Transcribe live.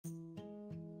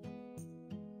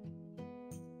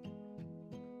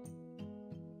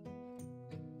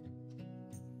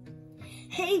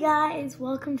Hey guys,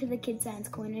 welcome to the Kidz Science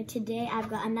Corner. Today I've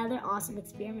got another awesome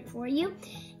experiment for you,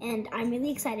 and I'm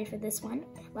really excited for this one,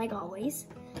 like always.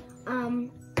 And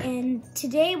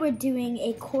today we're doing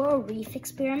a coral reef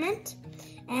experiment,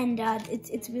 and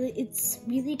it's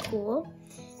really cool.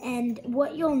 And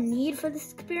what you'll need for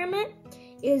this experiment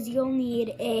is you'll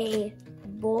need a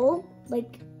bowl.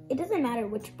 Like, it doesn't matter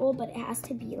which bowl, but it has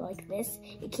to be like this.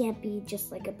 It can't be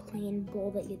just like a plain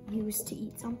bowl that you use to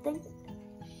eat something.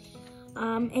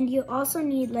 And you also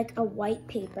need like a white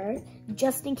paper,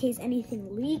 just in case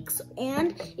anything leaks,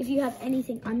 and if you have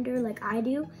anything under like I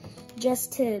do,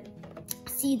 just to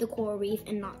see the coral reef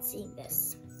and not seeing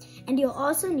this. And you'll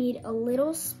also need a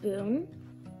little spoon.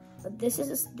 This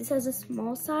has a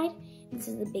small side, this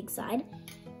is the big side.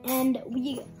 And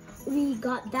we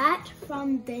got that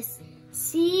from this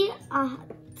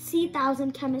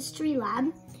C1000 chemistry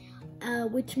lab,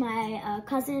 which my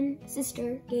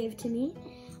sister gave to me.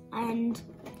 And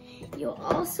you'll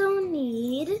also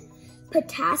need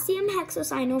potassium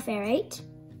hexocyanoferrate,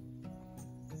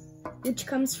 which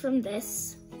comes from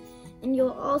this. And you'll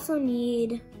also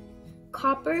need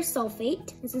copper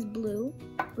sulfate. This is blue,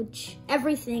 which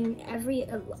every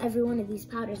one of these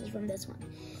powders is from this one.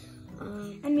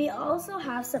 And we also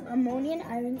have some ammonium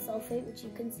iron sulfate, which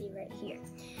you can see right here.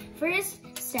 First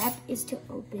step is to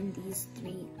open these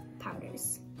three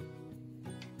powders.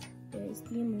 There's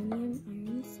the ammonium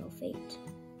iron sulfate.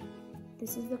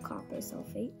 This is the copper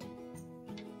sulfate.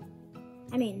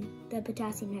 I mean, the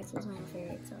potassium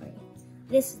hexocyanoferrate, sorry.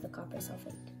 This is the copper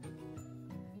sulfate.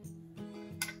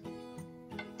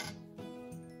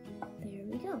 There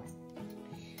we go.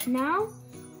 Now,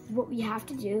 what we have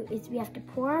to do is we have to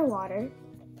pour our water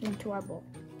into our bowl.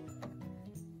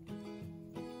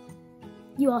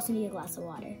 You also need a glass of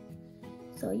water.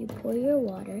 So you pour your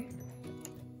water,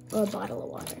 or a bottle of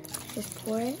water. Just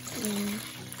pour it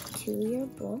into your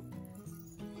bowl.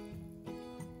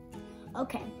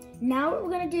 Okay, now what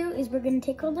we're gonna do is we're gonna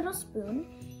take a little spoon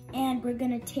and we're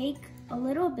gonna take a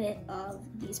little bit of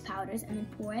these powders and then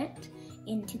pour it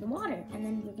into the water, and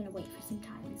then we're gonna wait for some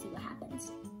time and see what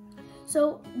happens.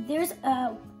 So there's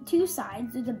two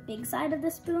sides. There's a big side of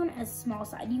the spoon and a small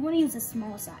side. You wanna use the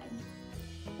small side,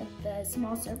 like the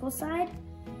small circle side.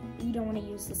 You don't wanna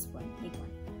use this one, big one.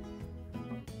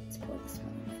 Let's pour this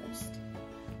one in first.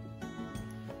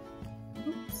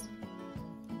 Oops.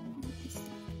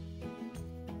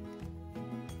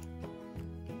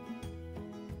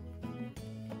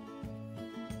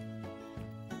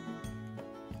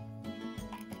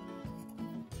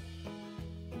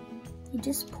 You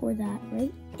just pour that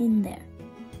right in there.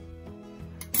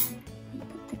 You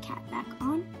put the cap back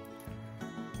on.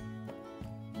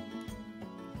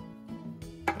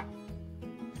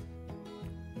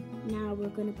 Now we're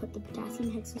going to put the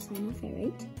potassium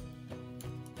hexocyanoferrate.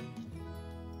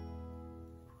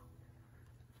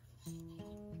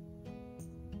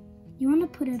 You want to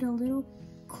put it a little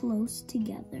close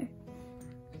together.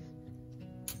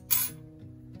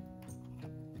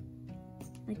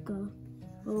 Like a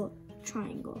little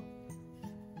triangle.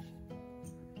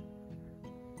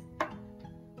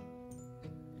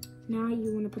 Now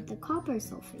you want to put the copper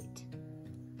sulfate.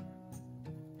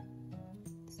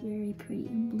 It's very pretty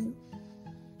and blue.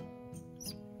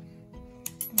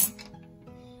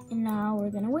 And now we're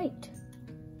gonna wait.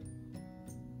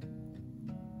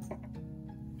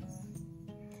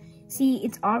 See,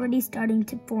 it's already starting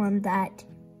to form that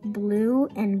blue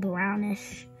and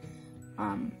brownish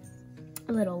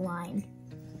little line.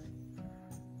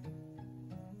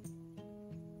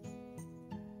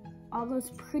 All those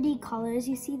pretty colors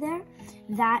you see there,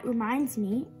 that reminds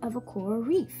me of a coral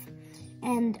reef.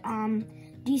 And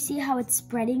do you see how it's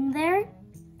spreading there?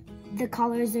 The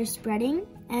colors are spreading,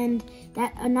 and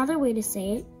that another way to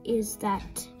say it is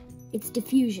that it's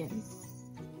diffusion.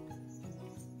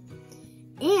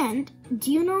 And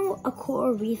do you know a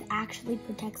coral reef actually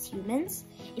protects humans?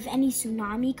 If any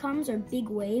tsunami comes or big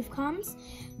wave comes,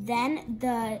 then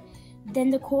the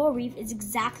coral reef is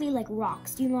exactly like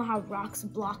rocks. Do you know how rocks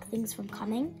block things from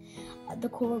coming? The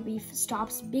coral reef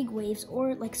stops big waves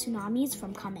or like tsunamis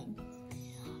from coming.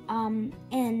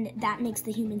 And that makes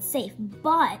the humans safe.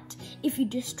 But if you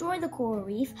destroy the coral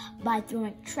reef by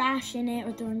throwing trash in it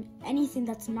or throwing anything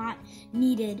that's not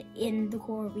needed in the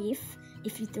coral reef,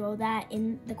 if you throw that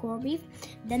in the coral reef,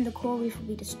 then the coral reef will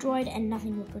be destroyed and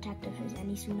nothing will protect it if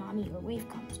any tsunami or wave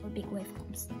comes or big wave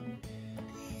comes.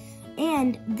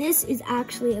 And this is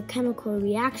actually a chemical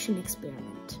reaction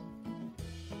experiment.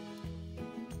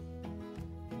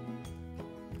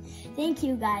 Thank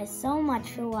you guys so much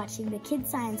for watching the Kidz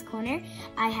Science Corner.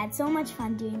 I had so much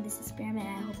fun doing this experiment,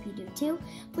 and I hope you do too.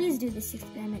 Please do this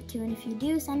experiment too, and if you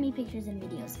do, send me pictures and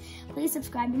videos. Please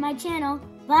subscribe to my channel.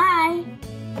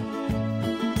 Bye!